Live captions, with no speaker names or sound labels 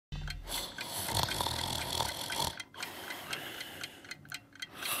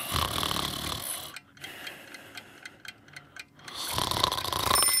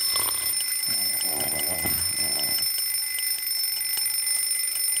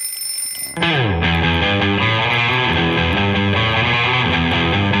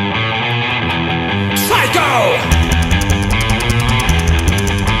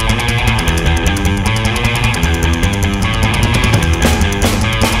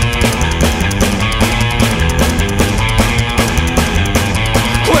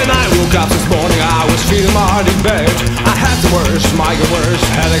Up this morning, I was feeling mighty bad. I had the worst, worst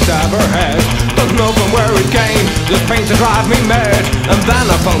headaches I ever had. Don't know from where it came, this pain to drive me mad. And then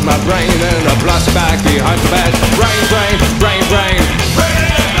I found my brain in a plastic bag behind the bed. Brain, brain, brain, brain, brain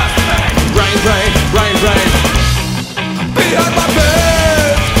in a plastic bag. Brain, brain, brain, brain, behind my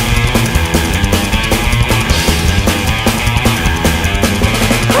bed.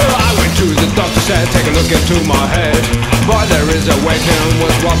 I went to the doctor, said, take a look into my head. Boy, there is a waiting,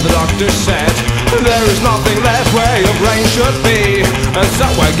 was what the doctor said. There is nothing left where your brain should be. And so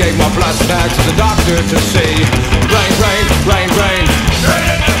I gave my plastic bag to the doctor to see. Brain, brain, brain, brain,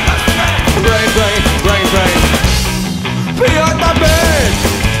 brain, brain, brain, brain, behind my bed.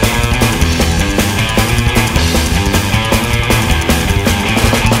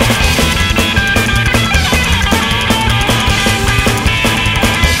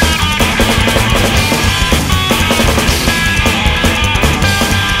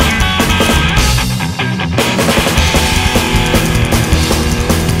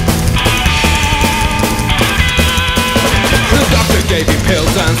 Gave me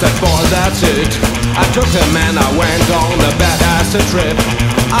pills and said, boy, that's it. I took them and I went on a bad acid trip.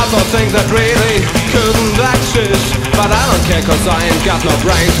 I thought things that really couldn't exist, but I don't care cause I ain't got no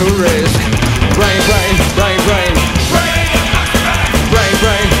brain to risk. Brain, brain, brain, brain, brain, brain,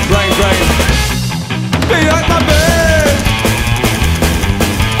 brain, brain, brain, behind my bed.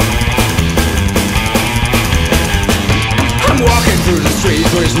 I'm walking through the street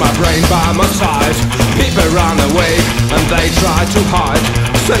with my brain by my side. People run away and they try to hide.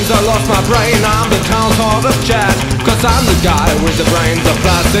 Since I lost my brain, I'm the town's hardest chat. Cause I'm the guy with the brain, the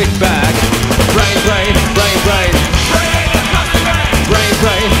plastic bag. Brain, brain, brain, brain,